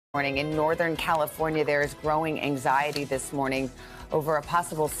Morning in Northern California, there is growing anxiety this morning over a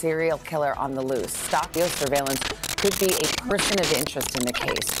possible serial killer on the loose. Stock surveillance could be a person of interest in the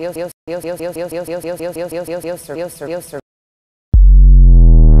case.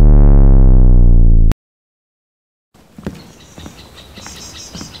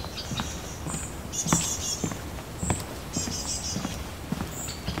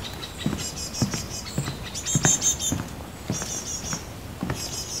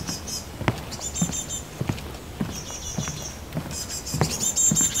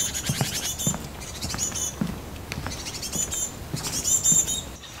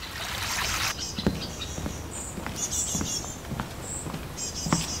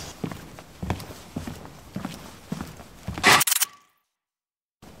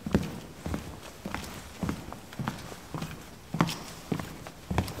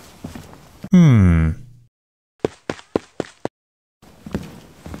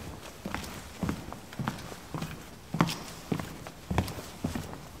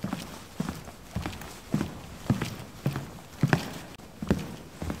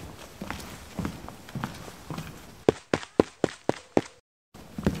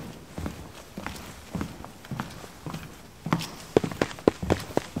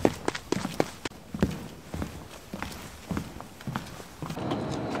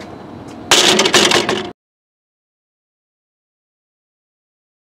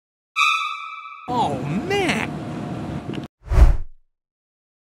 Oh, man!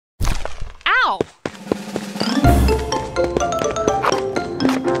 Ow!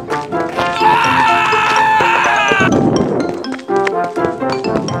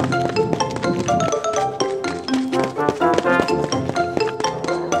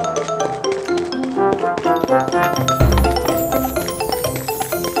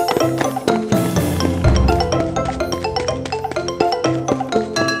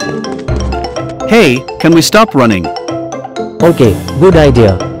 Hey, can we stop running? Okay, good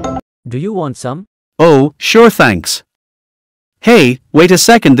idea. Do you want some? Oh, sure thanks. Hey, wait a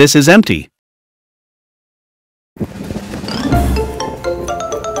second, this is empty.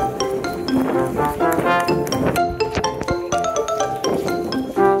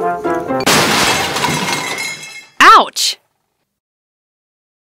 Ouch!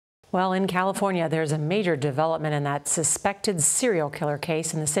 Well, in California, there's a major development in that suspected serial killer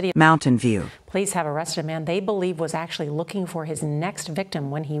case in the city of Mountain View. Police have arrested a man they believe was actually looking for his next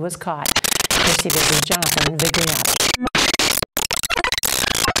victim when he was caught. CBS's Jonathan Vigliano.